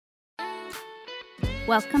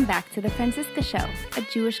Welcome back to the Franciska Show, a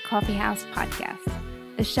Jewish coffeehouse podcast,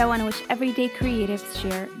 the show on which everyday creatives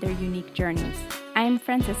share their unique journeys. I am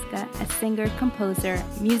Franciska, a singer, composer,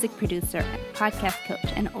 music producer, and podcast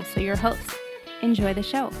coach, and also your host. Enjoy the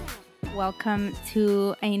show. Welcome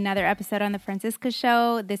to another episode on the Franciska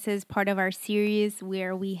Show. This is part of our series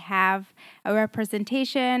where we have a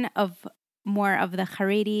representation of more of the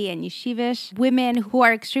Haredi and Yeshivish women who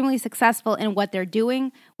are extremely successful in what they're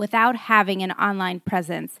doing without having an online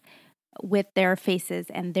presence with their faces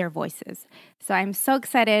and their voices. So I'm so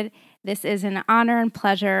excited. This is an honor and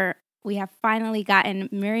pleasure. We have finally gotten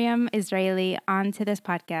Miriam Israeli onto this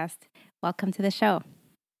podcast. Welcome to the show.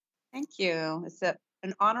 Thank you. It's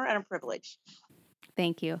an honor and a privilege.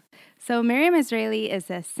 Thank you. So Miriam Israeli is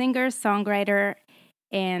a singer, songwriter,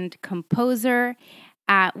 and composer.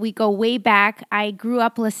 We go way back. I grew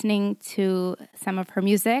up listening to some of her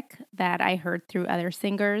music that I heard through other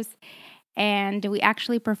singers. And we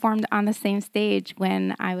actually performed on the same stage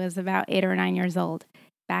when I was about 8 or 9 years old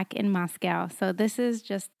back in Moscow. So this is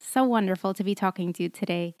just so wonderful to be talking to you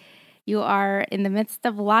today. You are in the midst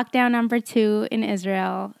of lockdown number 2 in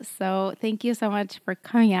Israel. So thank you so much for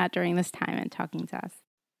coming out during this time and talking to us.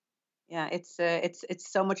 Yeah, it's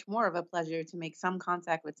so much more of a pleasure to make some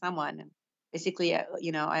contact with someone. And basically,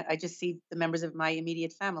 I just see the members of my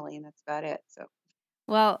immediate family, and that's about it. So,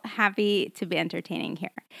 well, happy to be entertaining here.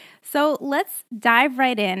 So let's dive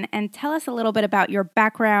right in and tell us a little bit about your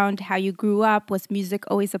background, how you grew up. Was music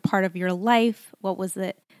always a part of your life? What was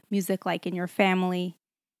the music like in your family?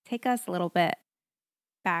 Take us a little bit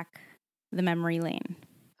back the memory lane.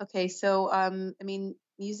 okay, so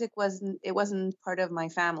music wasn't part of my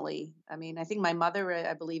family. I mean, I think my mother,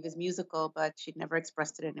 I believe, is musical, but she'd never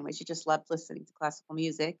expressed it anyway. She just loved listening to classical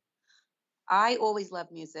music. I always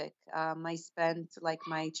loved music. I spent like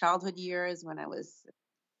my childhood years when I was,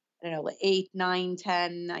 I don't know, like 8, 9,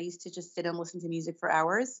 10. I used to just sit and listen to music for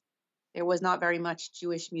hours. There was not very much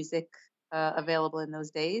Jewish music available in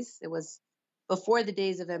those days. It was before the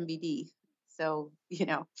days of MBD. So,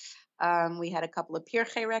 we had a couple of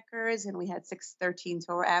Pirche records and we had 613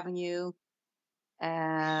 Torah Avenue.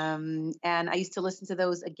 And I used to listen to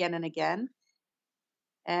those again and again.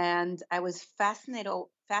 And I was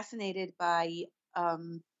fascinated by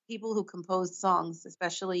people who composed songs,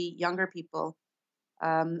 especially younger people.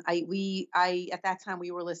 I at that time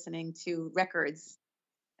we were listening to records.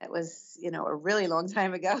 It was, a really long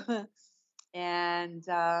time ago. And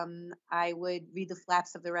I would read the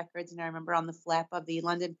flaps of the records. And I remember on the flap of the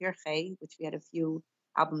London Pirche, which we had a few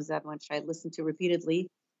albums of, which I listened to repeatedly,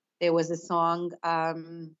 there was a song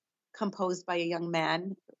composed by a young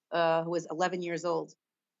man who was 11 years old.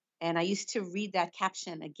 And I used to read that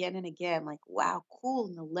caption again and again, like, wow, cool.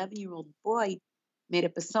 An 11-year-old boy made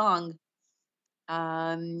up a song.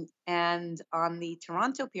 And on the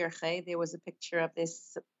Toronto Pirche, there was a picture of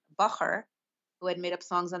this Machar who had made up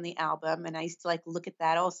songs on the album. And I used to like look at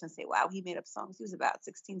that also and say, wow, he made up songs. He was about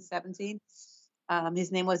 16, 17.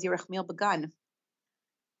 His name was Yerachmiel Begun.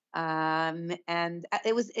 And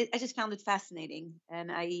I just found it fascinating.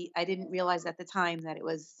 And I didn't realize at the time that it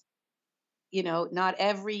was, not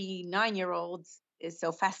every 9-year-old is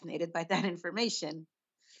so fascinated by that information.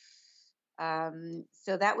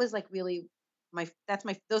 So that was like really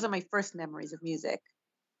those are my first memories of music.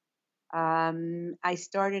 I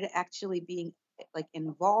started actually being like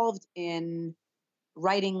involved in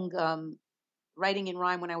writing in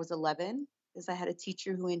rhyme when I was 11, because I had a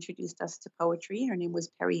teacher who introduced us to poetry. Her name was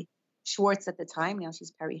Perry Schwartz at the time. Now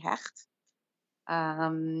she's Perry Hecht.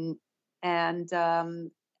 And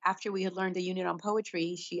after we had learned a unit on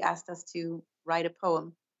poetry, she asked us to write a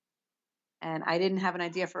poem. And I didn't have an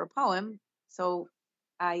idea for a poem, so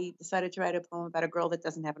I decided to write a poem about a girl that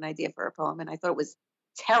doesn't have an idea for a poem. And I thought it was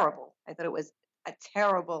terrible. I thought it was a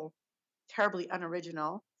terribly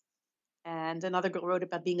unoriginal. And another girl wrote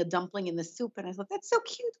about being a dumpling in the soup. And I thought, that's so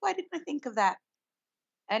cute. Why didn't I think of that?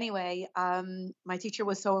 Anyway, my teacher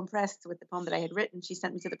was so impressed with the poem that I had written, she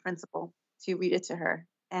sent me to the principal to read it to her.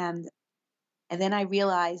 And then I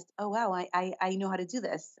realized, oh, wow, I know how to do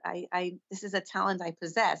this. This is a talent I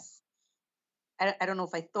possess. I don't know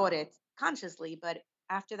if I thought it consciously, but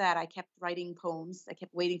after that, I kept writing poems. I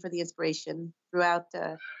kept waiting for the inspiration throughout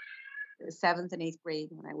the 7th and 8th grade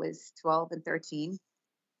when I was 12 and 13.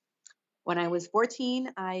 When I was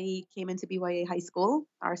 14, I came into BYA High School.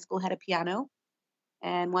 Our school had a piano.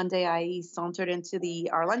 And one day I sauntered into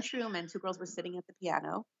our lunchroom and 2 girls were sitting at the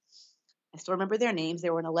piano. I still remember their names. They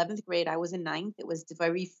were in 11th grade. I was in 9th. It was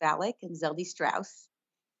Dvari Falik and Zeldy Strauss.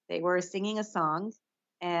 They were singing a song.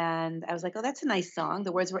 And I was like, oh, that's a nice song.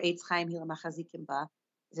 The words were Eitz Chaim Hila Machazikim Ba.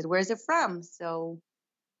 I said, where's it from? So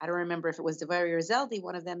I don't remember if it was Devari or Zeldi.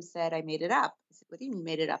 One of them said, I made it up. I said, what do you mean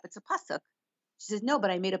made it up? It's a pasuk. She said, no, but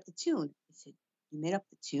I made up the tune. I said, you made up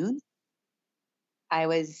the tune? I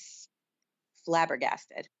was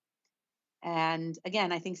flabbergasted. And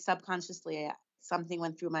again, I think subconsciously something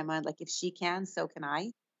went through my mind, like if she can, so can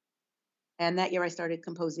I. And that year I started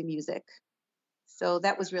composing music. So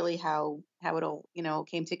that was really how it all,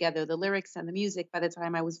 came together. The lyrics and the music. By the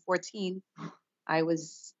time I was 14, I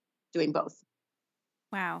was doing both.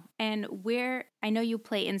 Wow. And I know you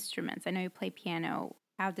play instruments. I know you play piano.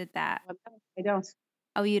 How did that? I don't.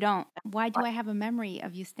 Oh, you don't? Why do I have a memory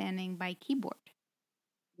of you standing by keyboard?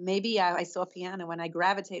 Maybe I saw piano when I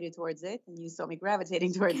gravitated towards it, and you saw me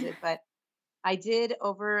gravitating towards it. But I did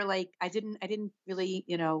I didn't really,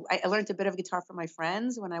 I learned a bit of guitar from my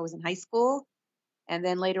friends when I was in high school. And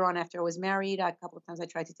then later on, after I was married, a couple of times I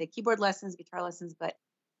tried to take keyboard lessons, guitar lessons, but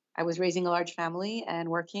I was raising a large family and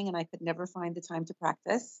working, and I could never find the time to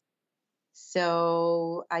practice.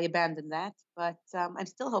 So I abandoned that. But I'm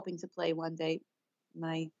still hoping to play one day.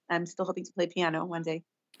 I'm still hoping to play piano one day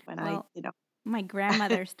when my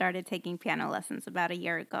grandmother started taking piano lessons about a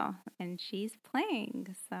year ago, and she's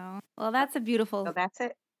playing. So, well, that's a beautiful. So that's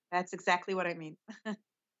it. That's exactly what I mean.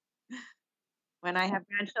 When I have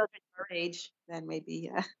grandchildren your age, then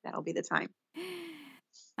maybe that'll be the time.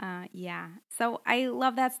 Yeah. So I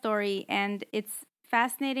love that story, and it's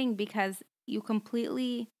fascinating because you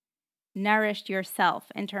completely nourished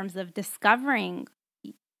yourself in terms of discovering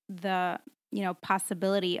the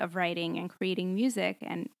possibility of writing and creating music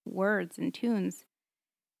and words and tunes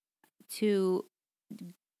to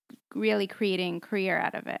really creating career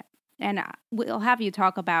out of it. And we'll have you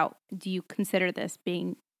talk about, do you consider this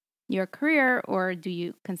being your career, or do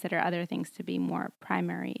you consider other things to be more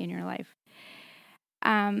primary in your life?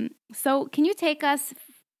 So can you take us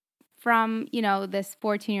from, this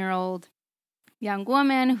 14-year-old young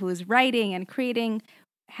woman who's writing and creating?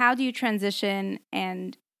 How do you transition,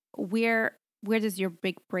 and where does your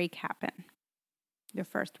big break happen? Your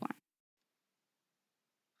first one.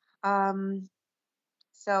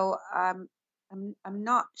 So I'm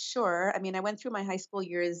not sure. I mean, I went through my high school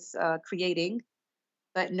years creating,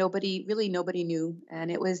 but nobody knew,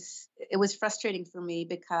 and it was frustrating for me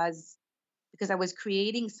because I was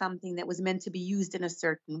creating something that was meant to be used in a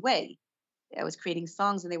certain way. I was creating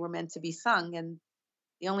songs and they were meant to be sung, and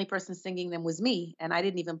the only person singing them was me, and I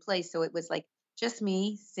didn't even play. So it was like just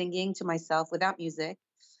me singing to myself without music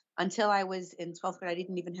until I was in 12th grade. I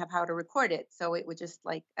didn't even have how to record it. So it would just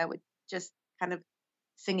I would just kind of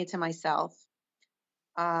sing it to myself.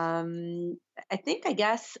 I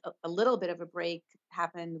guess a little bit of a break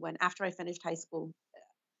happened when after I finished high school.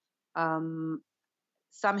 Um,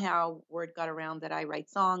 Somehow word got around that I write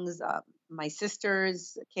songs. My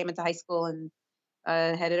sisters came into high school and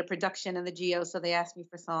headed a production in the Geo, so they asked me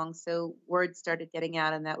for songs. So word started getting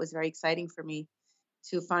out, and that was very exciting for me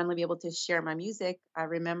to finally be able to share my music. I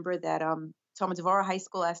remember that Toma Devora High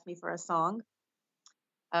School asked me for a song,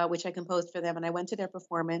 which I composed for them, and I went to their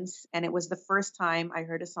performance, and it was the first time I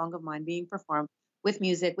heard a song of mine being performed with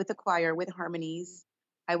music, with a choir, with harmonies.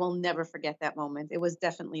 I will never forget that moment. It was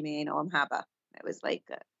definitely me, Ein Od Milvado. It was like,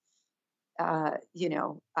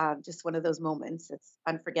 just one of those moments. It's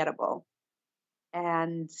unforgettable.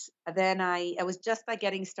 And then I was just like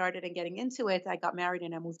getting started and getting into it. I got married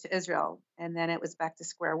and I moved to Israel. And then it was back to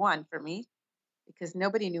square one for me because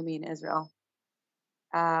nobody knew me in Israel.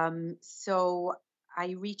 So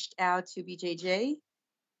I reached out to BJJ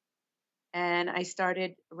and I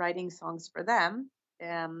started writing songs for them.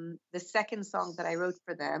 The second song that I wrote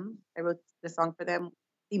for them, I wrote the song for them,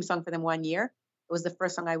 theme song for them 1 year. It was the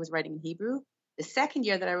first song I was writing in Hebrew. The second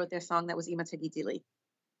year that I wrote their song, that was Ima Tagidili.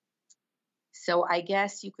 So I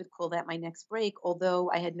guess you could call that my next break,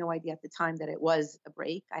 although I had no idea at the time that it was a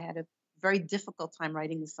break. I had a very difficult time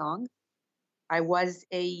writing the song. I was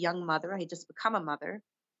a young mother. I had just become a mother.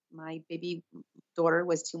 My baby daughter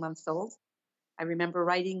was 2 months old. I remember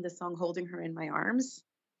writing the song, holding her in my arms.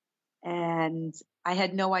 And I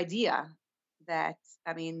had no idea that,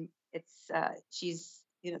 she's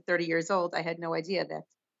 30 years old. I had no idea that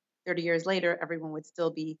 30 years later, everyone would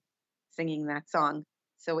still be singing that song.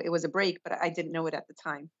 So it was a break, but I didn't know it at the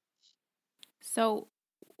time. So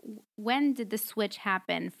when did the switch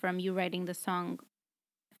happen from you writing the song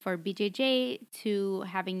for BJJ to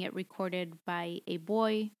having it recorded by a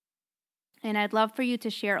boy? And I'd love for you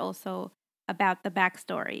to share also about the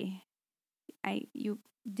backstory.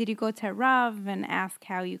 Did you go to Rav and ask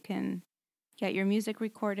how you can get your music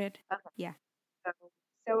recorded? Okay.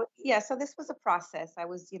 Yeah. So this was a process. I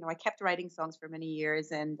kept writing songs for many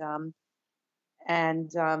years, and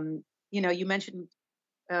you mentioned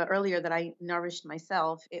earlier that I nourished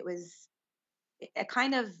myself. It was a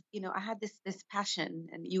kind of, I had this passion,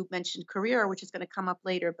 and you mentioned career, which is going to come up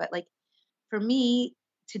later. But like for me,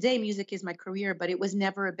 today music is my career, but it was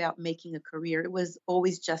never about making a career. It was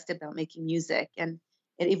always just about making music, and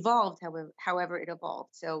it evolved however it evolved.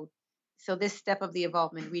 So this step of the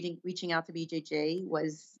evolvement, reaching out to BJJ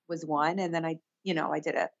was one, and then I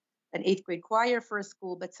did an 8th grade choir for a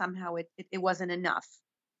school, but somehow it wasn't enough.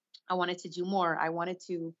 I wanted to do more. I wanted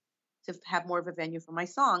to have more of a venue for my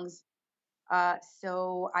songs.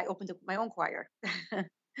 So I opened up my own choir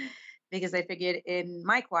because I figured in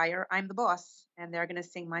my choir, I'm the boss and they're going to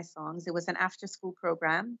sing my songs. It was an after school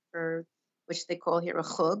program for which they call here a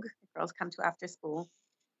chug. The girls come to after school.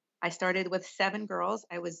 I started with 7 girls.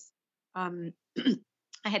 I was, I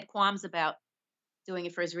had qualms about doing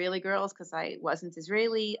it for Israeli girls because I wasn't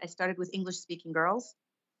Israeli. I started with English speaking girls.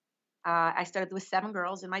 I started with 7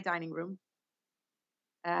 girls in my dining room.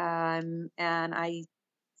 And I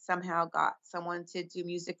somehow got someone to do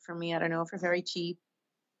music for me. I don't know, for very cheap.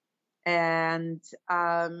 And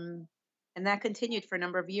that continued for a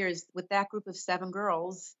number of years with that group of 7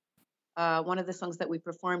 girls. One of the songs that we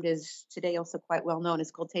performed is today also quite well known.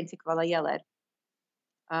 It's called Ein Od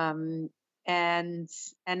Milvado. And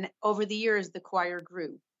over the years, the choir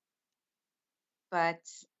grew, but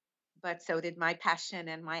so did my passion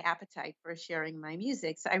and my appetite for sharing my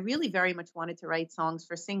music. So I really very much wanted to write songs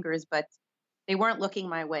for singers, but they weren't looking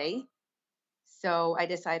my way. So I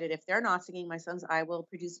decided if they're not singing my songs, I will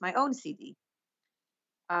produce my own CD.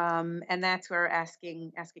 And that's where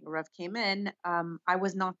asking Rav came in. I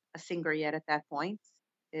was not a singer yet at that point.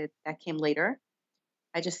 That came later.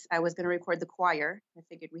 I was going to record the choir. I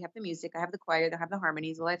figured we have the music, I have the choir, they have the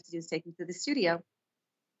harmonies. All I have to do is take them to the studio.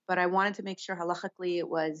 But I wanted to make sure halachically it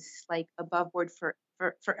was like above board for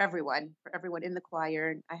everyone in the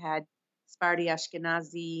choir. I had Sephardi,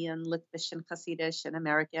 Ashkenazi, and Litvish, and Hasidish, and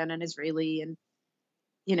American, and Israeli, and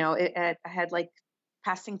I had like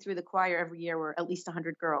passing through the choir every year were at least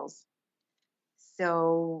 100 girls.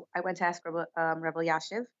 So I went to ask Rebbe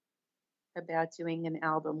Yashiv about doing an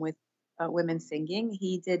album with women singing.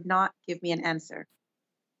 He did not give me an answer.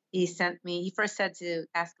 He first said to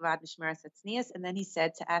ask Vad Mishmeres Atznias, and then he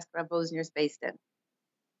said to ask Rav Wozner's Beis-Din.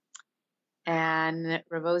 And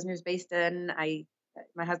Rav Wozner's Beis-Din,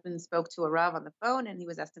 my husband spoke to a Rav on the phone, and he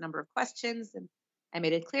was asked a number of questions, and I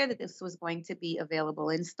made it clear that this was going to be available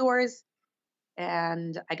in stores.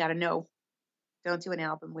 And I got a no. Don't do an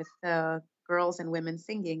album with girls and women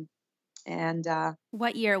singing. And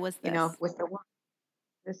what year was this?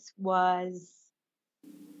 This was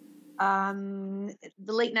the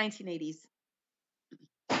late 1980s.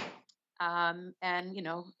 And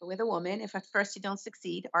with a woman, if at first you don't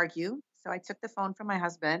succeed, argue. So I took the phone from my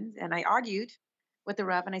husband and I argued with the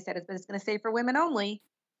Rav, and I said, it's going to say for women only.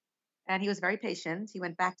 And he was very patient. He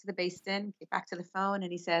went back to the Beis-Din, came back to the phone,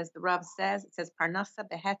 and he says, the Rav says, it says parnasa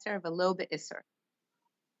beheter velo be'isser.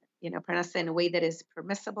 Parnasa in a way that is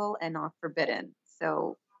permissible and not forbidden.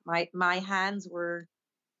 So my hands were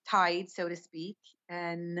tied, so to speak.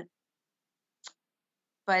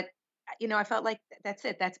 But I felt like that's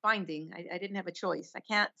it. That's binding. I didn't have a choice. I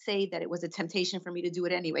can't say that it was a temptation for me to do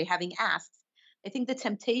it anyway, having asked. I think the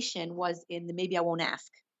temptation was in the maybe I won't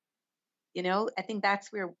ask. I think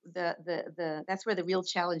that's where that's where the real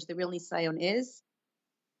challenge, the real nisayon is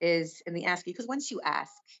in the asking. Because once you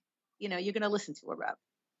ask, you're going to listen to a Rav.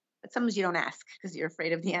 But sometimes you don't ask because you're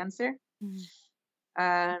afraid of the answer.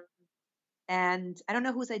 Mm-hmm. And I don't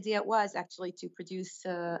know whose idea it was actually to produce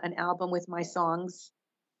an album with my songs,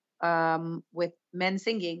 with men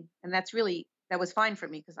singing. And that was fine for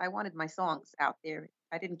me because I wanted my songs out there.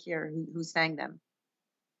 I didn't care who sang them.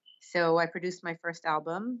 So I produced my first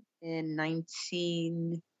album in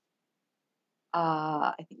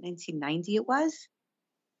 1990 it was.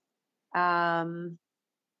 And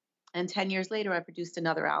 10 years later, I produced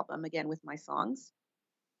another album again with my songs.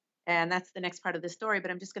 And that's the next part of the story.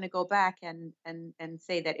 But I'm just going to go back and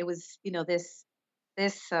say that it was,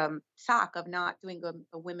 this shock of not doing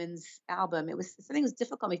a women's album. It was something that was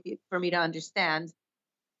difficult for me to understand.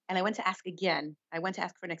 And I went to ask again. I went to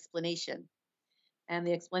ask for an explanation. And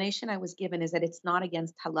the explanation I was given is that it's not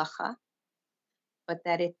against halacha, but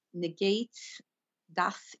that it negates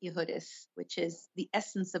das Yehudis, which is the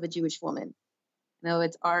essence of a Jewish woman. In other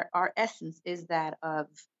words, our essence is that of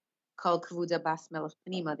Kol Kvuda Bas Melech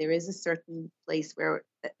Panima. There is a certain place where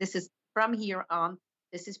this is from here on,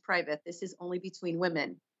 this is private, this is only between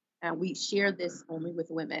women, and we share this only with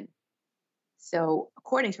women. So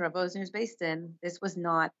according to Rav Wozner's Beis-Din, this was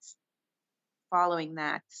not following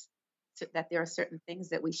that, so that there are certain things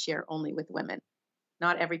that we share only with women.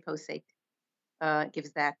 Not every posek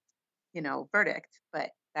gives that, verdict. But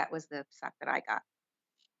that was the psak that I got.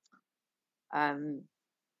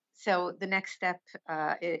 So the next step,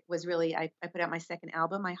 it was really, I put out my second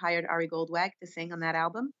album. I hired Ari Goldwag to sing on that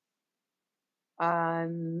album.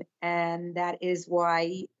 And that is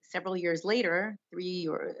why several years later,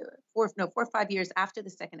 4 or 5 years after the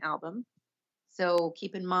second album. So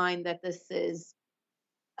keep in mind that this is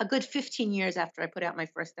a good 15 years after I put out my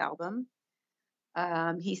first album.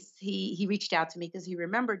 He reached out to me because he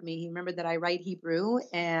remembered me. He remembered that I write Hebrew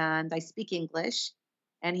and I speak English,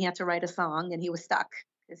 and he had to write a song, and he was stuck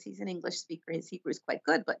because he's an English speaker. His Hebrew is quite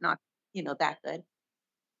good, but not, that good.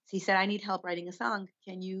 So he said, I need help writing a song.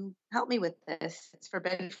 Can you help me with this? It's for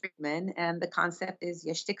Benny Friedman, and the concept is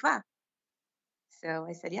Yesh Tikva. So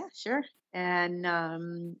I said, yeah, sure. And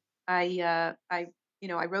I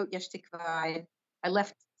wrote Yesh Tikva. I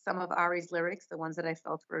left some of Ari's lyrics, the ones that I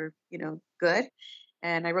felt were, good,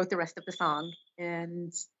 and I wrote the rest of the song,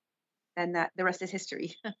 and that the rest is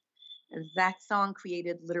history. That song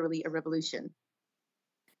created literally a revolution.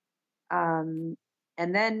 And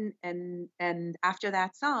then and after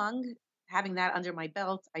that song, having that under my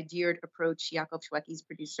belt, I dared approach Yaakov Shwekey's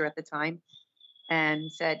producer at the time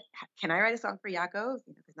and said, "Can I write a song for Yaakov?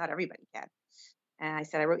 Because not everybody can." And I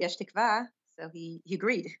said, "I wrote Yesh Tikva," so he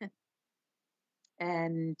agreed.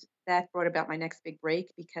 And that brought about my next big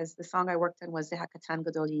break because the song I worked on was the Hakatan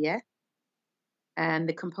Gadol Yeh, and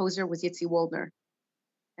the composer was Yitzi Waldner.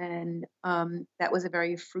 And that was a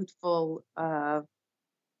very fruitful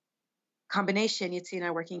combination, Yitzi and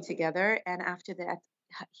I working together. And after that,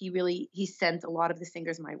 he sent a lot of the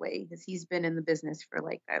singers my way because he's been in the business for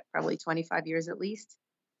like probably 25 years at least.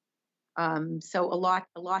 So a lot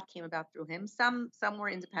came about through him. Some were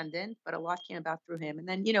independent, but a lot came about through him. And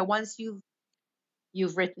then, once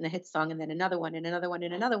you've written a hit song and then another one and another one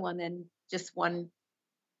and another one, then just one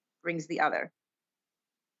brings the other.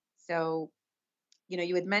 So,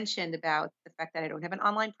 you had mentioned about the fact that I don't have an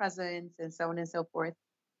online presence and so on and so forth.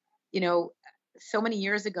 So many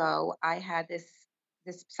years ago, I had this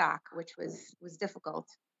psak, which was difficult.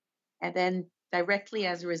 And then directly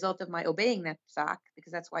as a result of my obeying that psak,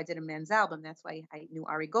 because that's why I did a men's album, that's why I knew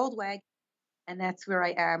Ari Goldwag, and that's where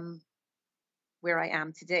I am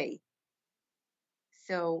today.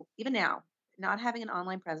 So even now, not having an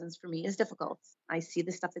online presence for me is difficult. I see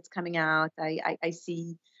the stuff that's coming out. I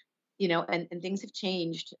see, and things have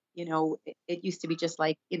changed. It used to be just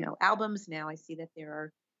like, albums. Now I see that there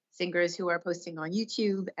are singers who are posting on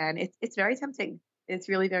YouTube, and it's very tempting. It's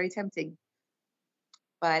really very tempting.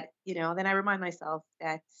 But, then I remind myself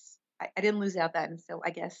that I didn't lose out then, so I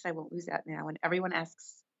guess I won't lose out now. And everyone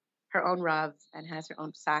asks her own Rav and has her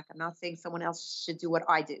own psak. I'm not saying someone else should do what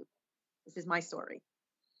I do. This is my story.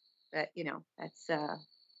 But,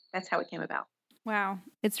 that's how it came about. Wow.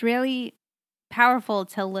 It's really powerful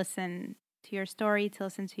to listen to your story, to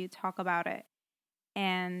listen to you talk about it.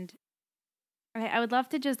 And I would love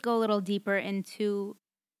to just go a little deeper into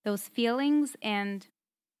those feelings and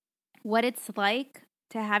what it's like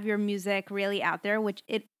to have your music really out there, which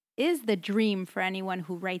it is the dream for anyone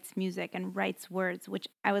who writes music and writes words, which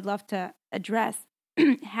I would love to address.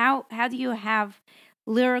 How do you have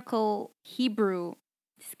lyrical Hebrew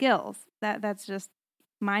skills? That's just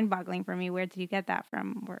mind-boggling for me. Where did you get that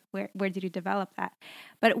from? Where did you develop that?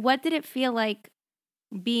 But what did it feel like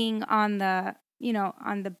being on the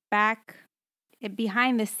back,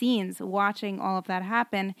 behind the scenes, watching all of that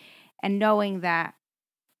happen and knowing that,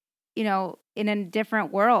 in a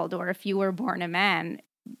different world, or if you were born a man,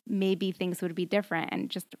 maybe things would be different. And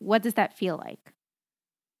just what does that feel like?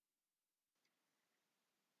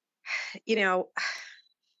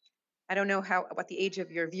 I don't know what the age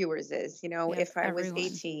of your viewers is. Yes, If I was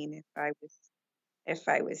everyone. 18, if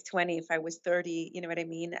I was 20, if I was 30, you know what I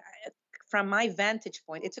mean? From my vantage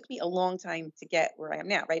point, it took me a long time to get where I am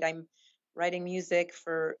now, right? I'm writing music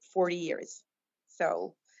for 40 years.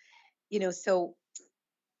 So,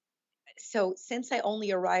 so since I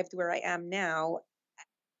only arrived where I am now,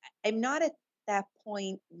 I'm not at that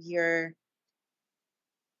point where,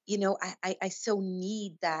 I so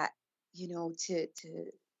need that,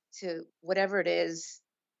 to whatever it is,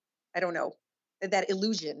 I don't know, that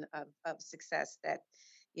illusion of success that,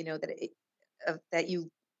 that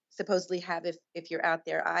you supposedly have if you're out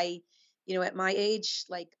there. At my age,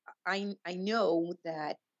 like I know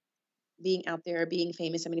that being out there, being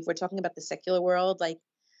famous, I mean, if we're talking about the secular world, like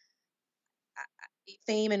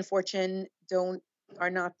fame and fortune are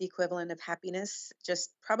not the equivalent of happiness,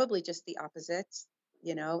 just probably just the opposite,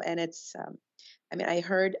 and it's, I mean, I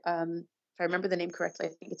heard, if I remember the name correctly, I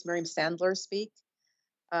think it's Miriam Sandler speak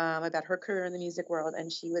about her career in the music world.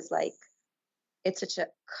 And she was like, it's such a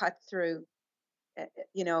cutthroat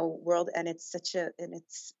world, and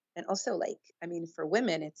and also, like, I mean, for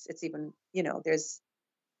women, it's even, there's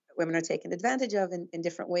women are taken advantage of in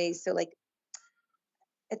different ways. So, like,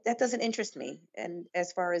 that doesn't interest me. And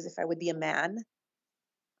as far as if I would be a man,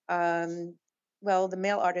 um, well, the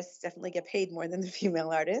male artists definitely get paid more than the female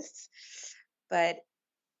artists, but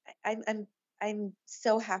I'm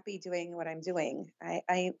so happy doing what I'm doing.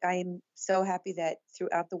 I'm so happy that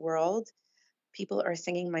throughout the world, people are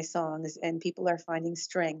singing my songs, and people are finding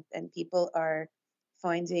strength, and people are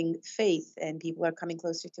finding faith, and people are coming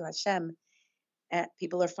closer to Hashem, and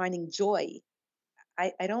people are finding joy.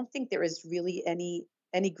 I don't think there is really any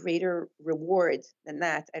greater reward than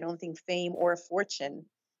that. I don't think fame or fortune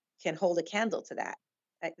can hold a candle to that.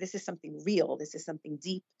 This is something real. This is something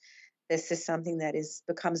deep. This is something that is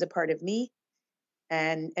becomes a part of me,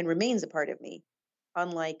 and remains a part of me.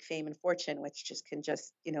 Unlike fame and fortune, which just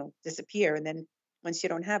disappear, and then once you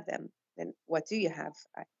don't have them, then what do you have?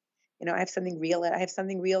 I have something real. I have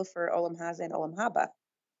something real for Olam Haza and Olam Haba.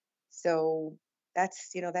 So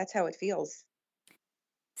that's how it feels.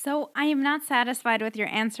 So I am not satisfied with your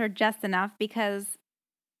answer just enough, because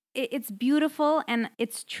it's beautiful and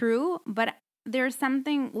it's true, but there's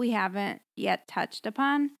something we haven't yet touched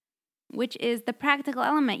upon, which is the practical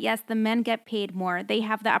element. Yes, the men get paid more. They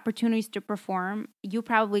have the opportunities to perform. You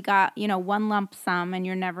probably got, one lump sum, and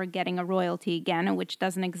you're never getting a royalty again, which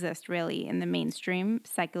doesn't exist really in the mainstream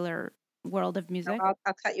secular world of No, music. I'll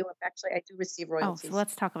cut you up. Actually, I do receive Oh, so royalties.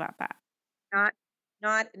 let's talk about that. Not,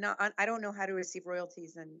 not. I don't know how to receive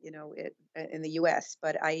royalties in the U.S.,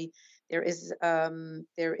 but there is I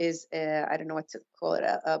don't know what to call it,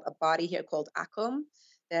 a body here called ACOM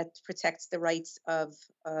that protects the rights of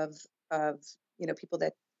people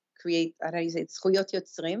that create, how do you say it, zchuyot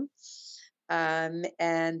yotzrim,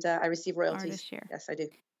 and I receive royalties. Artist share. Yes, I do.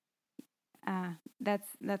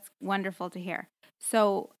 That's wonderful to hear.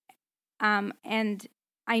 So, and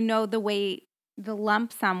I know the way the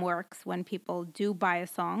lump sum works when people do buy a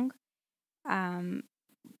song.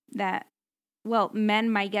 That men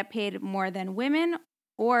might get paid more than women,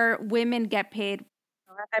 or women get paid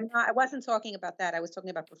No, I'm not. I wasn't talking about that. I was talking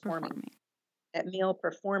about performing. performing. That male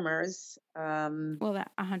performers Well,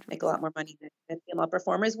 that 100%. make a lot more money than female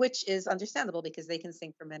performers, which is understandable because they can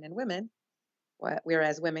sing for men and women,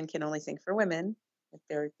 whereas women can only sing for women if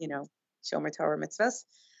they're, shomer Torah mitzvahs.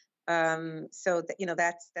 So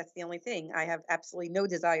that's the only thing. I have absolutely no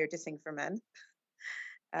desire to sing for men.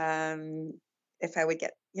 If I would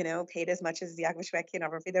get, paid as much as Yaakov Shwekey and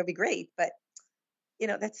that would be great. But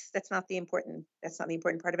that's not the important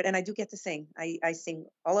part of it. And I do get to sing. I sing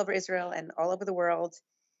all over Israel and all over the world,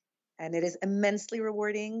 and it is immensely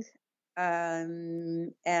rewarding.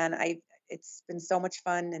 And it's been so much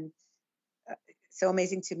fun, and so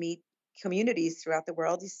amazing to meet communities throughout the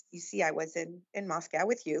world. You see, I was in Moscow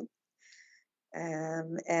with you,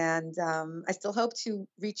 and I still hope to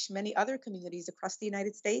reach many other communities across the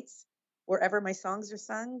United States, wherever my songs are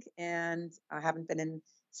sung. And I haven't been in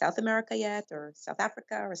South America yet, or South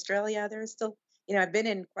Africa, or Australia. There's still, I've been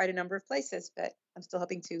in quite a number of places, but I'm still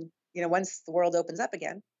hoping to, once the world opens up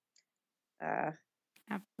again, I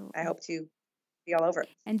Absolutely. hope to be all over.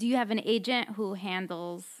 And do you have an agent who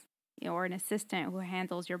handles, or an assistant who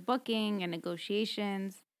handles your booking and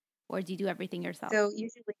negotiations, or do you do everything yourself? So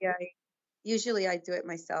usually I do it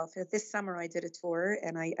myself. This summer I did a tour,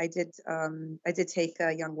 and I did take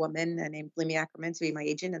a young woman named Blimi Ackerman to be my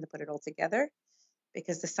agent and to put it all together,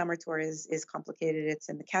 because the summer tour is complicated. It's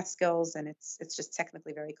in the Catskills, and it's just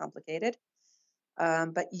technically very complicated.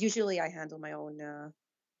 But usually I handle my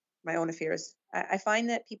own affairs. I find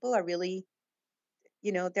that people are really,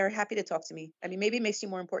 they're happy to talk to me. I mean, maybe it makes you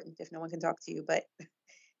more important if no one can talk to you, but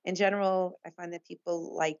in general, I find that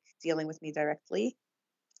people like dealing with me directly,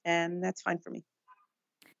 and that's fine for me.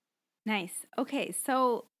 Nice. Okay,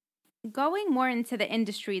 so going more into the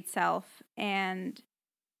industry itself, and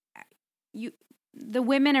you, the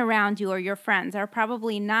women around you or your friends are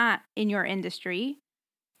probably not in your industry.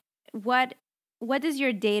 What does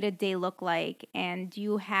your day-to-day look like, and do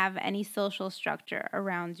you have any social structure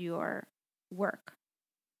around your work?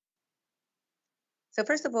 So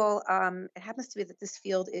first of all, it happens to be that this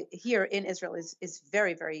field here in Israel is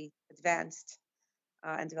very, very advanced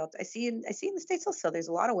and developed. I see in the States also. There's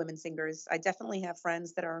a lot of women singers. I definitely have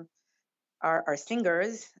friends that are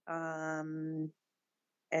singers, and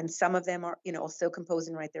some of them are, also compose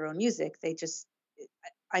and write their own music.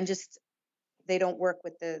 I'm just they don't work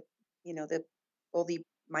with the all the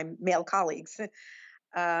my male colleagues.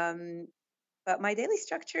 um, but my daily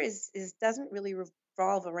structure is doesn't really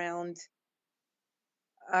revolve around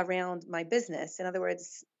my business. In other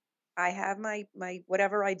words, I have my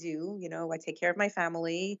whatever I do. I take care of my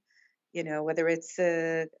family. Whether it's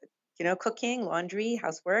cooking, laundry,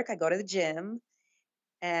 housework. I go to the gym,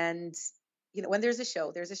 and when there's a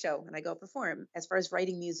show, there's a show, and I go perform. As far as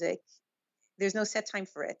writing music, there's no set time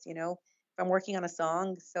for it. If I'm working on a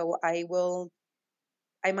song, so I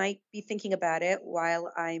might be thinking about it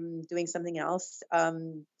while I'm doing something else.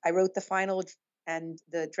 I wrote the final and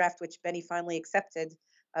the draft, which Benny finally accepted,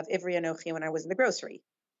 of Ivri Anochi when I was in the grocery.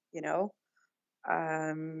 You know,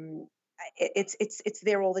 um, it's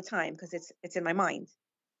there all the time because it's in my mind.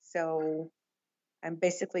 So I'm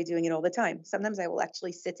basically doing it all the time. Sometimes I will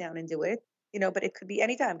actually sit down and do it. But it could be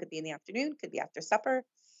anytime. Could be in the afternoon. Could be after supper.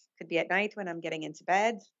 Could be at night when I'm getting into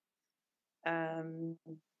bed. Um,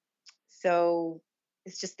 so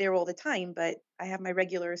it's just there all the time, but I have my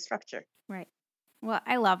regular structure. Right. Well,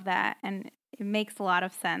 I love that. And it makes a lot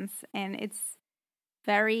of sense. And it's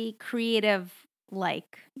very creative,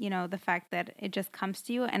 the fact that it just comes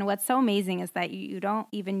to you. And what's so amazing is that you don't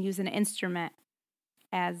even use an instrument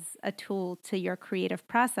as a tool to your creative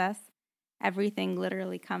process. Everything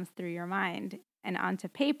literally comes through your mind and onto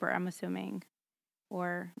paper, I'm assuming,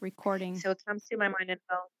 or recording So it comes to my mind, and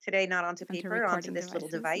today not onto onto paper, onto recording this little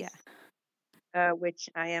devices. Yeah. device, which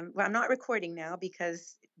I am. Well, I'm not recording now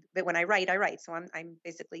because, but when I write. So I'm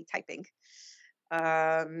basically typing.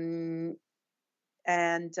 Um,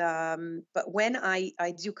 and But when I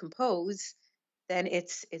do compose, then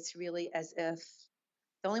it's really as if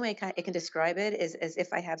the only way I can describe it is as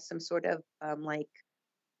if I have some sort of like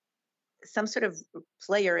some sort of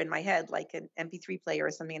player in my head, like an MP3 player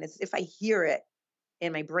or something, and it's as if I hear it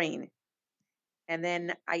in my brain, and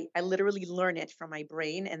then I literally learn it from my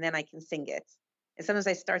brain, and then I can sing it. And sometimes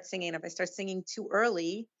I start singing. If I start singing too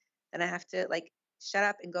early, then I have to like shut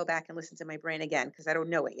up and go back and listen to my brain again because I don't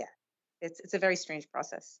know it yet. It's a very strange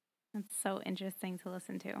process. That's so interesting to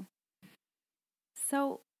listen to.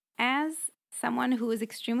 So, as someone who is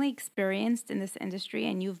extremely experienced in this industry,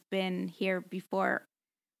 and you've been here before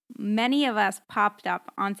many of us popped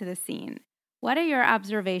up onto the scene, what are your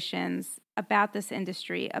observations about this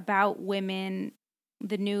industry, about women,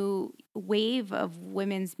 the new wave of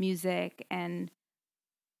women's music and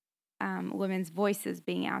women's voices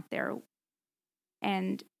being out there?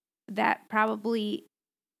 And that probably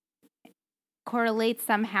correlates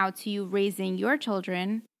somehow to you raising your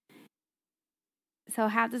children. So,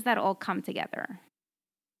 how does that all come together?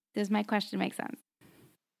 Does my question make sense?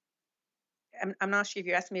 I'm not sure if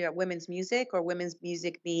you're asking me about women's music or women's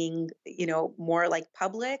music being, more like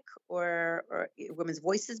public or women's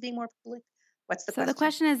voices being more public. What's the So, the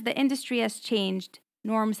question? question is, the industry has changed,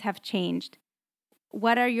 norms have changed.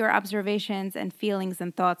 What are your observations and feelings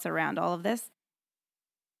and thoughts around all of this,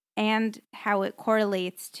 and how it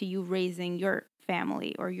correlates to you raising your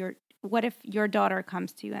family? Or what if your daughter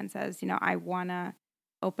comes to you and says, I want to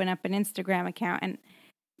open up an Instagram account, and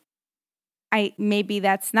maybe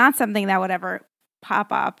that's not something that would ever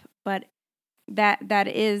pop up, but that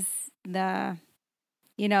is the,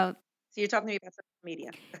 So you're talking to me about social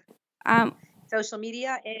media. um Social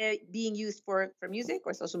media being used for music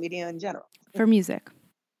or social media in general? for music.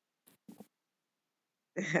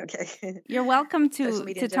 Okay. You're welcome Social to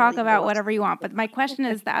media to in general, talk you can go about up to whatever you want, but my question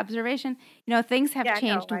is the observation. Things have yeah, no,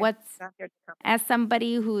 changed. I'm What's not here to comment. As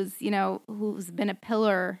somebody who's been a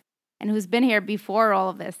pillar and who's been here before all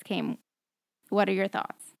of this came, what are your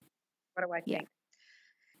thoughts? What do I Yeah. think?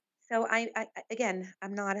 So again,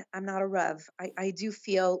 I'm not a rev. I do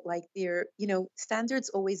feel like standards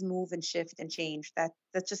always move and shift and change.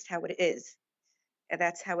 That's just how it is. And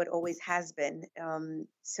that's how it always has been.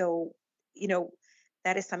 So you know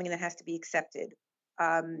that is something that has to be accepted.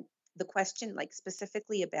 The question, like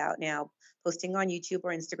specifically about now posting on YouTube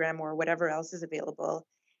or Instagram or whatever else is available,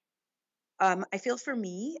 I feel for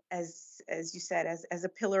me, as you said, as a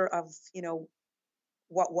pillar of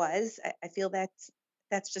what was, I feel that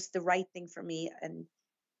that's just the right thing for me, and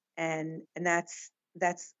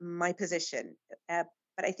that's my position. Uh,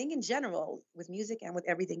 but I think in general, with music and with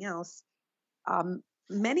everything else,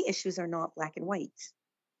 many issues are not black and white.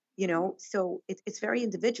 So it's very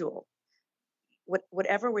individual.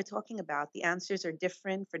 Whatever we're talking about, the answers are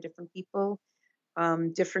different for different people.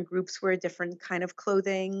 Different groups wear different kind of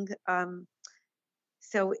clothing.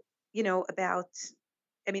 So about,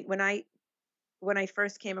 I mean, when I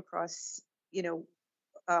first came across, you know,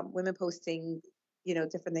 women posting,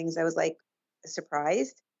 different things, I was like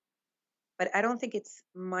surprised. But I don't think it's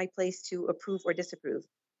my place to approve or disapprove.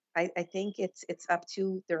 I think it's up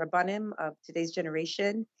to the rabbanim of today's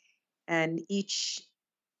generation, and each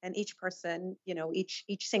person,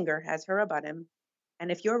 each singer has her rabbanim,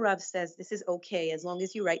 and if your rav says this is okay as long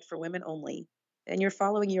as you write for women only, then you're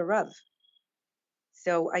following your Rav.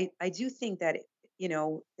 So I do think that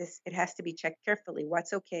it has to be checked carefully.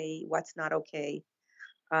 What's okay, what's not okay,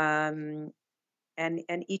 um,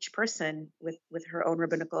 and each person with her own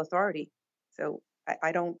rabbinical authority. So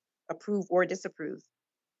I don't approve or disapprove.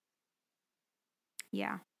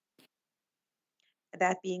 Yeah.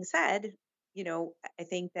 That being said, I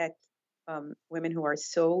think that women who are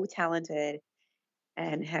so talented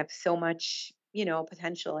and have so much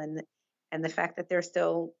potential, and the fact that they're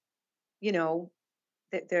still you know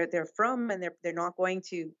they're from, and they're not going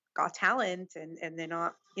to got talent, and they're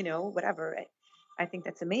not whatever. I think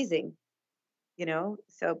that's amazing.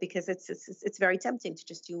 So because it's very tempting to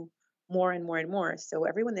just do more and more and more. So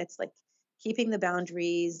everyone that's like keeping the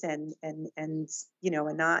boundaries, and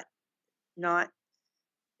not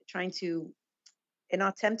trying to, and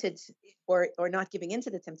not tempted, or not giving into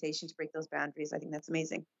the temptation to break those boundaries, I think that's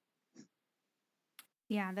amazing.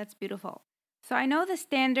 Yeah, that's beautiful. So I know the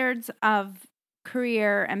standards of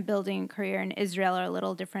career and building a career in Israel are a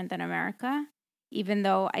little different than America, even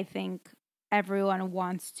though I think everyone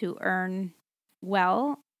wants to earn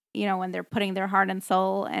well, when they're putting their heart and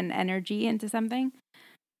soul and energy into something.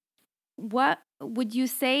 What would you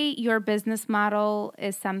say your business model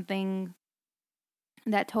is something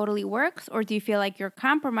that totally works, or do you feel like you're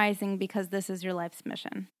compromising because this is your life's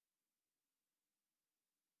mission?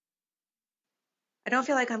 I don't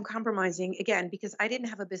feel like I'm compromising, again, because I didn't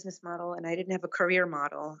have a business model and I didn't have a career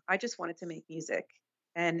model. I just wanted to make music,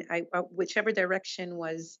 and whichever direction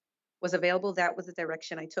was available, that was the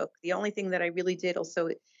direction I took. The only thing that I really did also,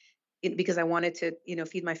 because I wanted to,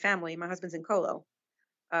 feed my family. My husband's in Colo,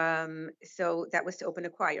 so that was to open a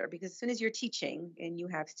choir, because as soon as you're teaching and you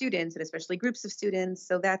have students, and especially groups of students,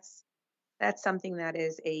 so that's something that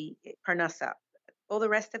is a parnasa. All the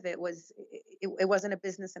rest of it it wasn't a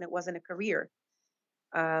business, and it wasn't a career.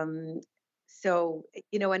 um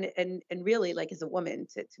and really, like, as a woman,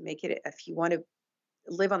 to make it, if you want to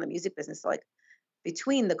live on the music business, like,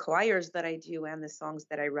 between the choirs that I do and the songs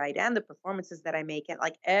that I write and the performances that I make, and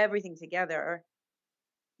like everything together,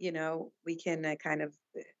 we can kind of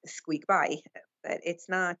squeak by. But it's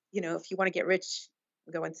not, if you want to get rich,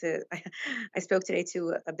 go into I spoke today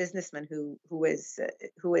to a businessman who is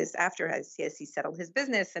after, he settled his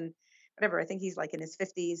business and whatever. I think he's like in his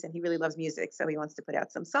 50s, and he really loves music, so he wants to put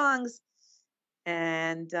out some songs.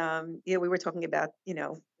 And we were talking about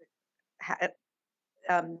ha-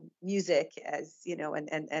 music, as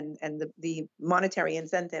and the monetary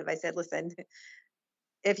incentive. I said, listen,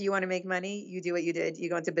 if you want to make money, you do what you did. You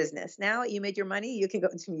go into business. Now you made your money, you can go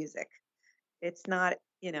into music. It's not,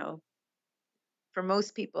 for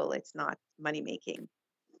most people, it's not money making.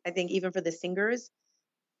 I think even for the singers,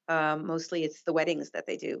 mostly it's the weddings that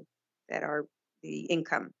they do that are the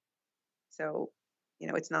income. So,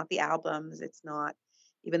 it's not the albums, it's not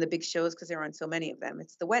even the big shows, because there aren't so many of them.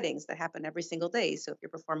 It's the weddings that happen every single day. So if you're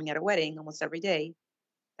performing at a wedding almost every day,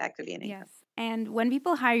 that could be an Yes. income. And when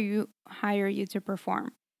people hire you to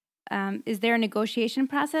perform, is there a negotiation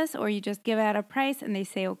process, or you just give out a price and they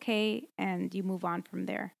say okay and you move on from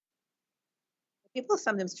there? People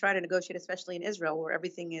sometimes try to negotiate, especially in Israel, where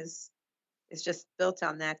everything is just built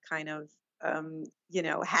on that kind of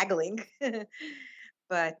haggling.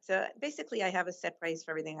 But basically, I have a set price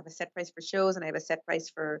for everything. I have a set price for shows, and I have a set price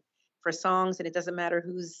for songs. And it doesn't matter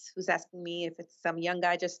who's asking me, if it's some young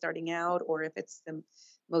guy just starting out, or if it's the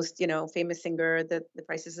most famous singer. The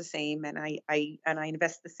price is the same, and I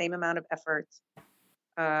invest the same amount of effort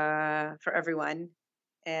for everyone.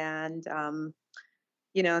 And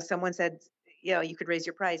someone said, you could raise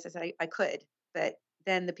your price. I said, I could, but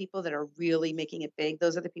then the people that are really making it big,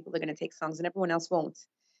 those are the people that are going to take songs, and everyone else won't.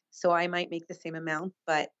 So I might make the same amount,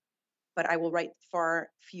 but I will write far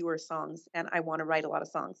fewer songs, and I want to write a lot of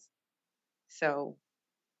songs. So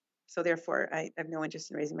therefore, I have no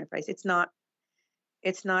interest in raising my price. It's not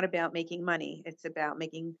about making money. It's about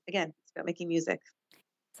making music.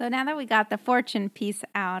 So now that we got the fortune piece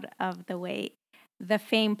out of the way, the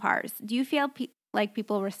fame parts, do you feel like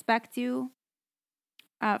people respect you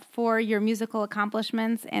for your musical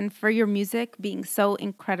accomplishments and for your music being so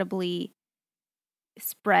incredibly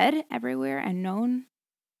spread everywhere and known?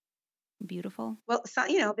 Beautiful. Well, so,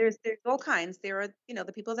 there's all kinds. There are,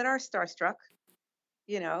 the people that are starstruck,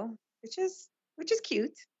 which is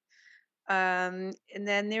cute. And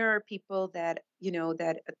then there are people that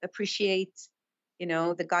that appreciate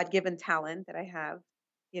the god-given talent that I have,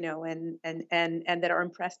 and that are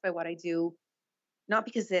impressed by what I do, not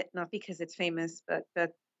because it's famous, but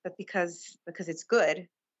because it's good.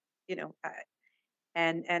 you know uh,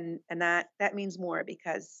 and that means more,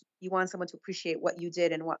 because you want someone to appreciate what you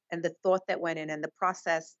did, and the thought that went in, and the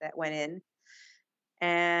process that went in.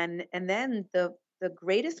 And then the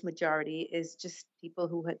greatest majority is just people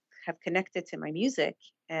who have connected to my music,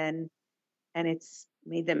 and it's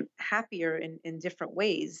made them happier in different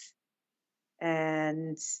ways.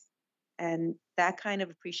 And that kind of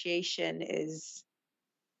appreciation is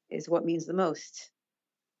what means the most.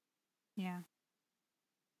 Yeah.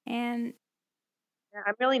 And Yeah,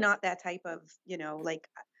 I'm really not that type of, like,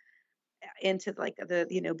 into like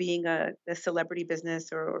the, being a celebrity business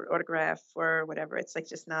or autograph or whatever. It's like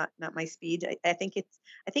just not my speed. I think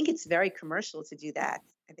it's very commercial to do that.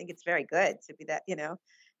 I think it's very good to be that,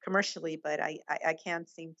 commercially, but I can't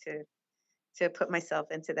seem to put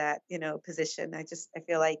myself into that, position. I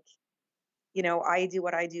feel like, I do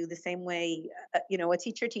what I do the same way, a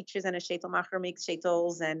teacher teaches and a shaitel macher makes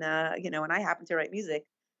shaitels, and, and I happen to write music.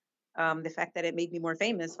 The fact that it made me more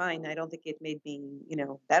famous, fine. I don't think it made me,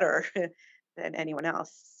 better than anyone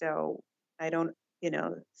else. So I don't,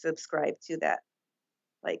 subscribe to that.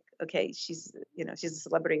 Like, okay, she's a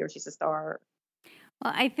celebrity or she's a star.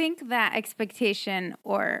 well, I think that expectation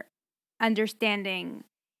or understanding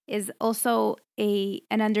is also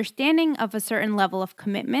an understanding of a certain level of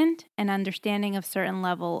commitment, an understanding of certain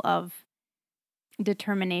level of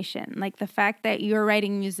determination. Like the fact that you're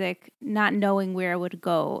writing music not knowing where it would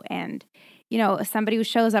go, and somebody who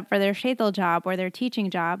shows up for their shaitel job or their teaching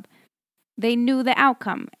job, they knew the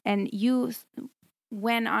outcome, and you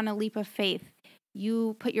went on a leap of faith.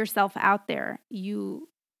 You put yourself out there. You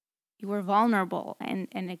were vulnerable, and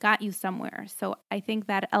it got you somewhere. So I think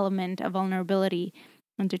that element of vulnerability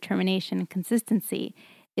and determination and consistency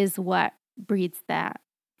is what breeds that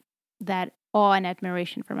awe and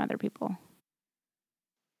admiration from other people.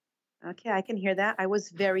 Okay, I can hear that. I was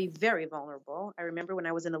very, very vulnerable. I remember when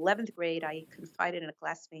I was in 11th grade, I confided in a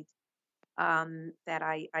classmate, that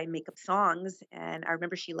I make up songs, and I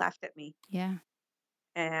remember she laughed at me. Yeah.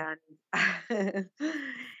 And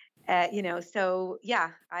so yeah,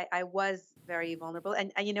 I was very vulnerable,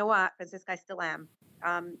 and you know what, Franciska, I still am.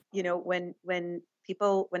 When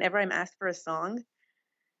people, whenever I'm asked for a song,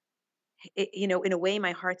 in a way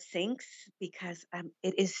my heart sinks, because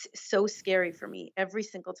it is so scary for me every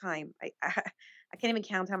single time. I can't even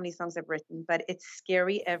count how many songs I've written, but it's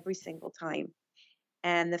scary every single time.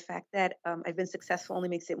 And the fact that I've been successful only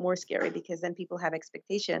makes it more scary, because then people have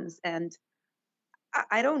expectations. And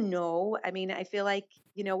I don't know. I mean, I feel like,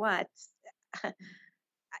 you know what?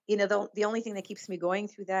 The only thing that keeps me going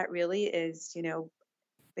through that really is,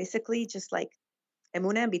 basically just like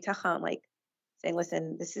emuna and bitachon, like saying,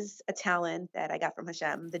 listen, this is a talent that I got from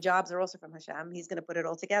Hashem. The jobs are also from Hashem. He's going to put it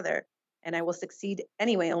all together, and I will succeed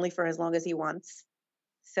anyway, only for as long as he wants.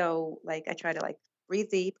 So, like, I try to like breathe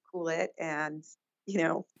deep, cool it, and,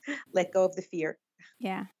 let go of the fear.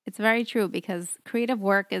 Yeah, it's very true, because creative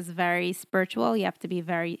work is very spiritual. You have to be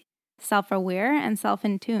very self-aware and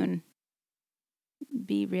self-in tune.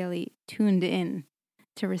 Be really tuned in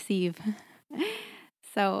to receive.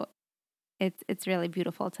 So it's really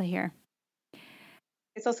beautiful to hear.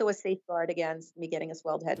 It's also a safeguard against me getting a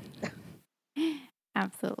swelled head.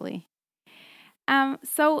 Absolutely.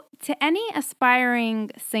 So to any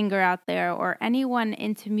aspiring singer out there, or anyone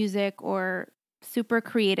into music or super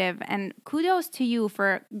creative, and kudos to you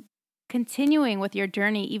for continuing with your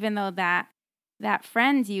journey, even though that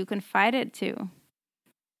friend you confided to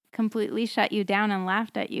completely shut you down and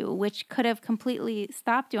laughed at you, which could have completely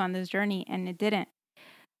stopped you on this journey, and it didn't.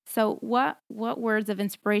 So what words of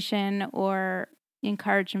inspiration or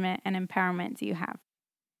encouragement and empowerment do you have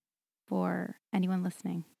for anyone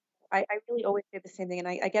listening? I really always say the same thing, and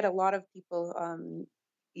I get a lot of people,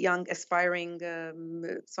 young aspiring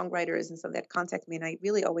songwriters and stuff, that contact me, and I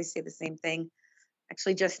really always say the same thing.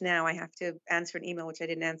 Actually, just now I have to answer an email which I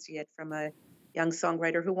didn't answer yet, from a young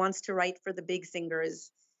songwriter who wants to write for the big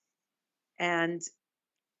singers, and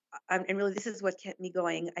and really this is what kept me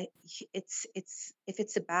going. It's if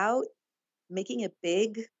it's about making it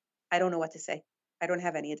big, I don't know what to say. I don't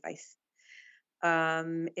have any advice.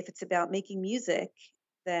 If it's about making music,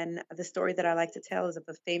 then the story that I like to tell is of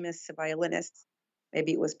a famous violinist.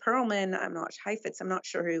 Maybe it was Perlman. I'm not Heifetz. I'm not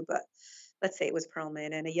sure who, but let's say it was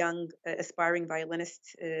Perlman. And a young aspiring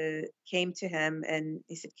violinist came to him and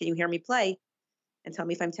he said, "Can you hear me play and tell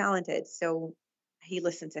me if I'm talented?" So he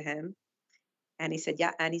listened to him and he said,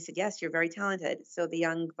 "Yeah." And he said, "Yes, you're very talented." So the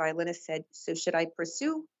young violinist said, "So should I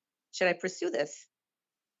pursue? Should I pursue this?"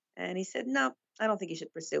 And he said, "No, I don't think you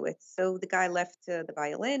should pursue it." So the guy left the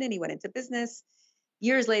violin and he went into business.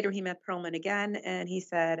 Years later, he met Perlman again, and he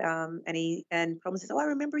said, and Perlman says, "Oh, I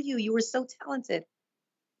remember you. You were so talented."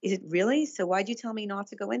 He said, "Really? So why'd you tell me not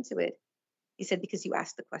to go into it?" He said, "Because you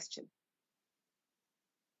asked the question."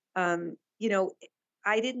 Um, you know,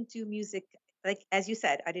 I didn't do music. like as you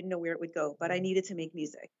said, I didn't know where it would go, but I needed to make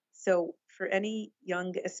music. So for any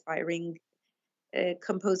young aspiring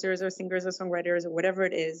composers or singers or songwriters or whatever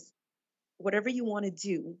it is, whatever you want to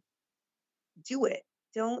do it.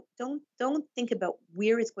 Don't think about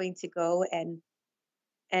where it's going to go and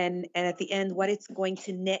at the end what it's going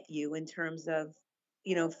to net you in terms of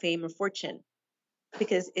fame or fortune.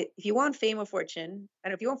 Because if you want fame or fortune,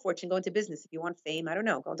 and if you want fortune, go into business. If you want fame, I don't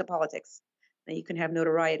know, go into politics. Then you can have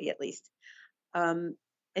notoriety at least. Um,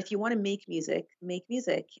 if you want to make music,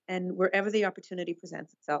 and wherever the opportunity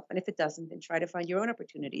presents itself. And if it doesn't, then try to find your own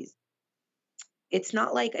opportunities. It's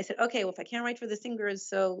not like I said, okay, well, if I can't write for the singers,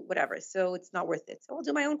 so whatever, so it's not worth it. So I'll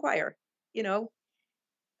do my own choir, you know,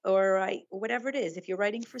 or whatever it is. If you're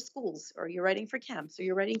writing for schools, or you're writing for camps, or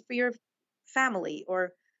you're writing for your family,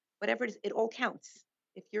 or whatever it is, it all counts.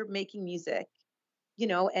 If you're making music,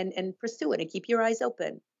 and pursue it and keep your eyes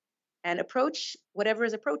open and approach whatever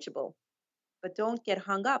is approachable, but don't get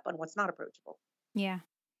hung up on what's not approachable. Yeah.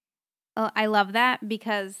 Oh, I love that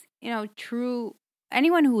because, true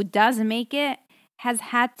anyone who does make it has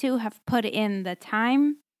had to have put in the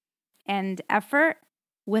time and effort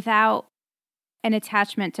without an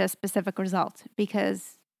attachment to a specific result,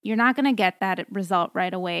 because you're not going to get that result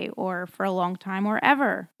right away or for a long time or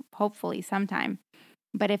ever, hopefully sometime.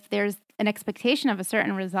 But if there's an expectation of a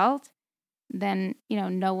certain result, then,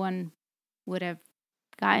 no one would have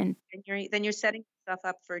gotten. And then you're setting yourself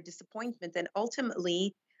up for disappointment and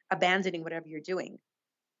ultimately abandoning whatever you're doing.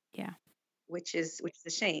 Yeah. Which is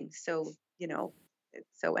a shame. So,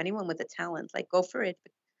 so anyone with a talent, like go for it.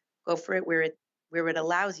 Go for it where it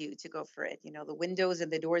allows you to go for it. The windows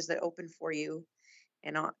and the doors that open for you,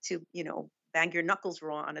 and not to, bang your knuckles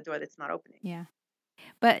raw on a door that's not opening. Yeah.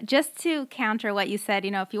 But just to counter what you said,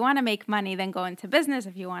 if you want to make money, then go into business.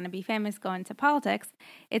 If you want to be famous, go into politics.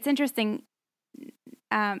 It's interesting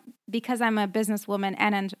because I'm a businesswoman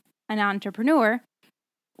and an entrepreneur.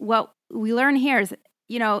 What we learn here is,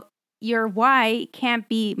 your why can't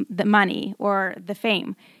be the money or the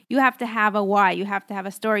fame. You have to have a why. You have to have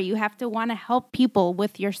a story. You have to want to help people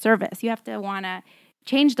with your service. You have to want to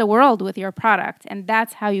change the world with your product. And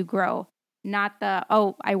that's how you grow. Not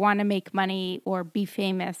I want to make money or be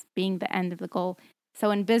famous being the end of the goal. So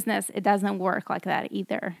in business, it doesn't work like that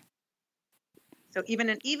either. So even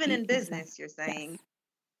in business, Exactly. you're saying Yes.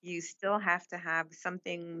 you still have to have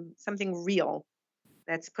something real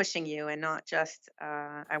that's pushing you, and not just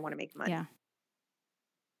I want to make money. Yeah.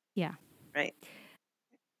 Yeah. Right.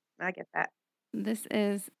 I get that. This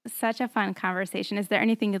is such a fun conversation. Is there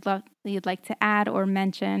anything you'd like to add or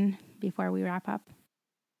mention before we wrap up?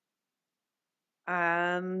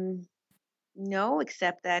 No,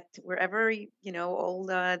 except that wherever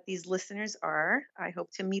all these listeners are, I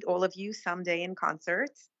hope to meet all of you someday in concert.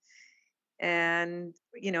 And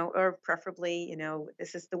or preferably,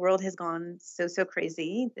 the world has gone so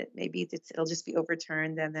crazy that maybe it'll just be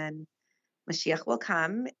overturned, and then Mashiach will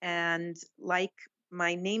come. And like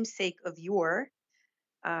my namesake of yore,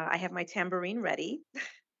 I have my tambourine ready.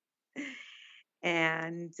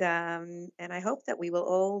 And I hope that we will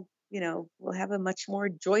all, we'll have a much more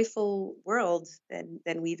joyful world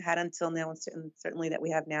than we've had until now, and certainly that we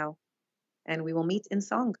have now. And we will meet in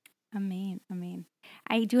song. Amen. Amen.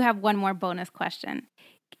 I do have one more bonus question.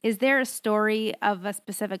 Is there a story of a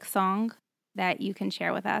specific song that you can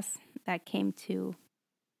share with us that came to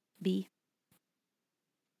be?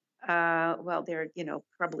 Well, there are,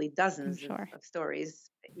 probably I'm dozens sure. of stories.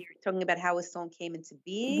 You're talking about how a song came into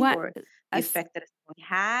being, What or a the s- effect that a song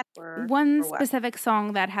had, or one what? specific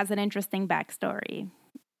song that has an interesting backstory,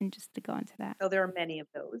 and just to go into that. So there are many of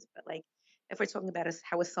those, but like if we're talking about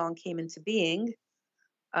how a song came into being,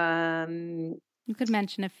 um, You could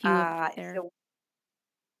mention a few of their. so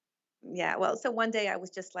yeah, well, so one day I was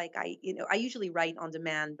just like, I usually write on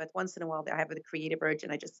demand, but once in a while I have a creative urge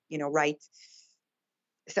and I just, write.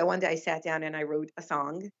 So one day I sat down and I wrote a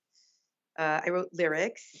song. I wrote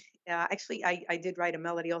lyrics. Actually, I did write a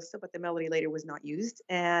melody also, but the melody later was not used.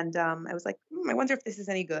 And I was like, I wonder if this is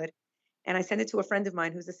any good. And I sent it to a friend of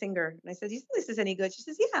mine who's a singer. And I said, you think this is any good? She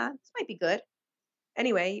says, yeah, this might be good.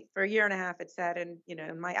 Anyway, for a year and a half, it sat in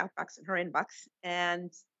my outbox and her inbox.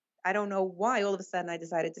 And I don't know why all of a sudden I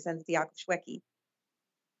decided to send it to Yaakov Shwekey.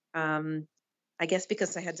 Um, I guess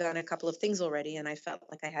because I had done a couple of things already and I felt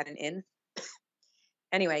like I had an in.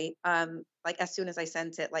 Anyway, like as soon as I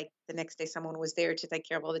sent it, like the next day, someone was there to take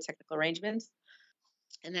care of all the technical arrangements.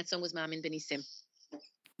 And that song was Maamin Benisim.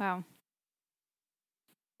 Wow.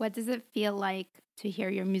 What does it feel like to hear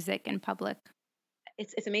your music in public?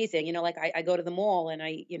 It's amazing. Like I go to the mall and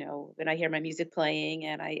when I hear my music playing,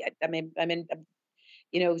 and I'm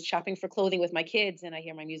shopping for clothing with my kids and I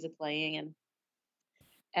hear my music playing, and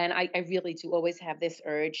And I really do always have this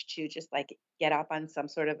urge to just like get up on some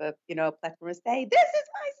sort of a, platform and say, this is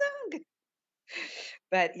my song.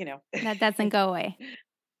 But, That doesn't go away.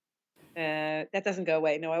 that doesn't go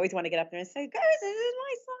away. No, I always want to get up there and say, guys, this is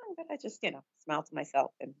my song. But I just, smile to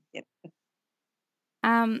myself and,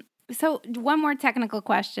 So one more technical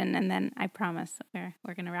question, and then I promise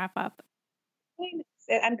we're going to wrap up.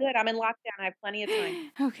 I'm good. I'm in lockdown. I have plenty of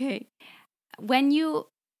time. Okay. When you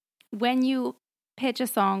pitch a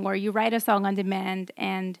song or you write a song on demand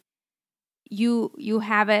and you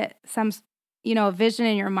have a vision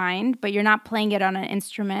in your mind, but you're not playing it on an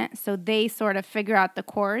instrument, so they sort of figure out the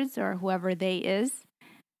chords, or whoever they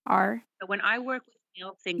are. So when I work with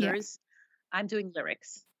male singers, I'm doing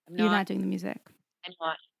lyrics. You're not doing the music. I'm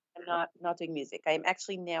not doing music. I'm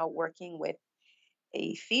actually now working with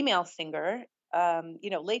a female singer.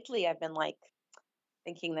 Lately I've been like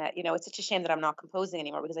thinking that, it's such a shame that I'm not composing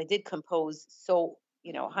anymore, because I did compose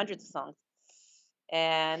hundreds of songs.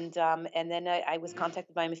 And then I was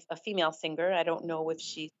contacted by a female singer. I don't know if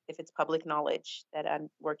it's public knowledge that I'm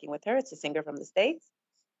working with her. It's a singer from the States.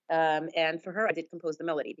 And for her, I did compose the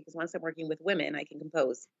melody, because once I'm working with women, I can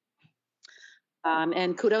compose.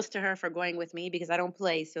 And kudos to her for going with me, because I don't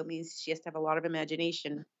play. So it means she has to have a lot of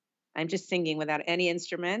imagination. I'm just singing without any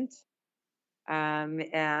instrument. But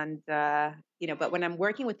when I'm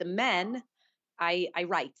working with the men, I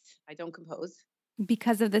write. I don't compose.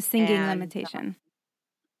 Because of the singing limitation.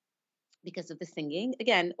 Because of the singing.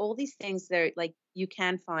 Again, all these things, they're like, you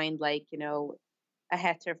can find like, a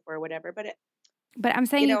heter for whatever. But I'm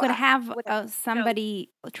saying you could have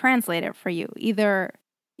somebody translate it for you. Either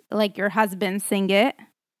like your husband sing it.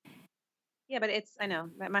 Yeah, but I know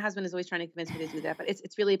my husband is always trying to convince me to do that, but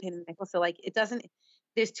it's really a pain in the neck. Also, like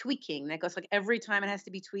there's tweaking that goes, like every time it has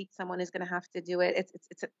to be tweaked, someone is going to have to do it.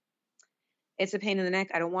 It's a pain in the neck.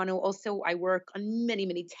 I don't want to. Also, I work on many,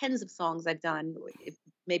 many tens of songs I've done,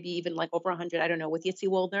 maybe even like over 100. I don't know, with Yitzi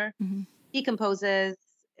Waldner. Mm-hmm. He composes.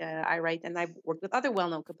 I write, and I've worked with other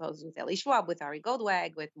well-known composers, with Eli Schwab, with Ari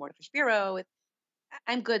Goldwag, with Mordechai Shapiro.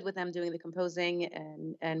 I'm good with them doing the composing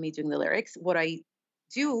and me doing the lyrics. What I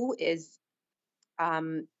do is,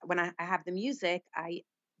 when I have the music,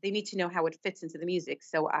 they need to know how it fits into the music.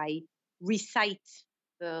 So I recite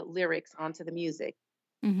the lyrics onto the music.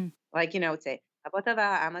 Mm-hmm. Like, it's a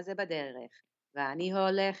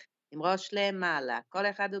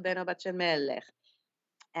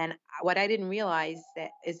and what I didn't realize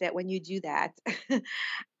is that when you do that,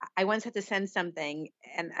 I once had to send something,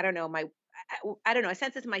 and I don't know, I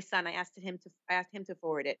sent it to my son. I asked him to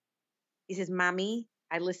forward it. He says, "Mommy,"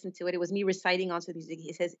 I listened to it. It was me reciting onto the music.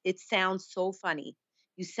 He says, "It sounds so funny.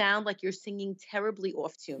 You sound like you're singing terribly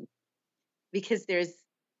off tune, because there's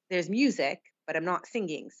music, but I'm not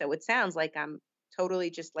singing. So it sounds like I'm totally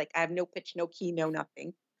just like, I have no pitch, no key, no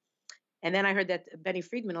nothing." And then I heard that Benny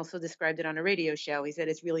Friedman also described it on a radio show. He said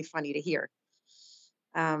it's really funny to hear.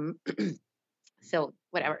 So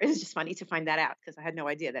whatever, it was just funny to find that out, because I had no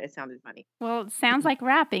idea that it sounded funny. Well, it sounds like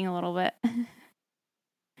rapping a little bit.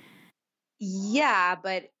 Yeah,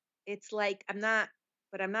 but it's like I'm not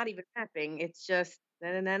even rapping. It's just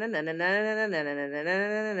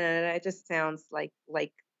it just sounds like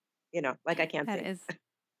I can't sing. That is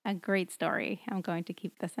a great story. I'm going to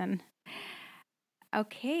keep this in.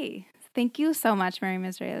 Okay. Thank you so much, Miriam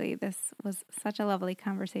Israeli. This was such a lovely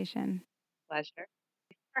conversation. Pleasure.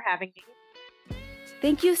 Thanks for having me.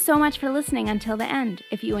 Thank you so much for listening until the end.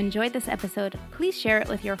 If you enjoyed this episode, please share it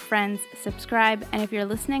with your friends, subscribe, and if you're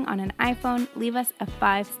listening on an iPhone, leave us a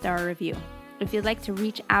 5-star review. If you'd like to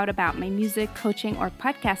reach out about my music, coaching, or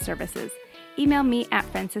podcast services, email me at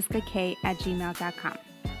franciskakay@gmail.com.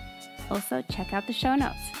 Also, check out the show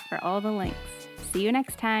notes for all the links. See you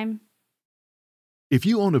next time. If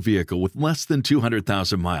you own a vehicle with less than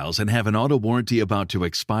 200,000 miles and have an auto warranty about to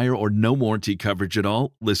expire or no warranty coverage at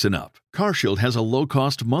all, listen up. CarShield has a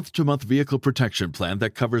low-cost month-to-month vehicle protection plan that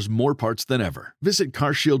covers more parts than ever. Visit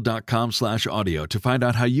carshield.com/audio to find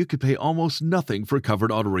out how you could pay almost nothing for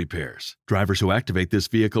covered auto repairs. Drivers who activate this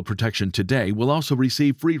vehicle protection today will also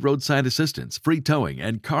receive free roadside assistance, free towing,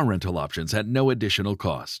 and car rental options at no additional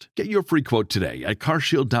cost. Get your free quote today at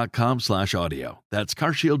carshield.com/audio. That's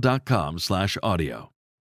carshield.com/audio.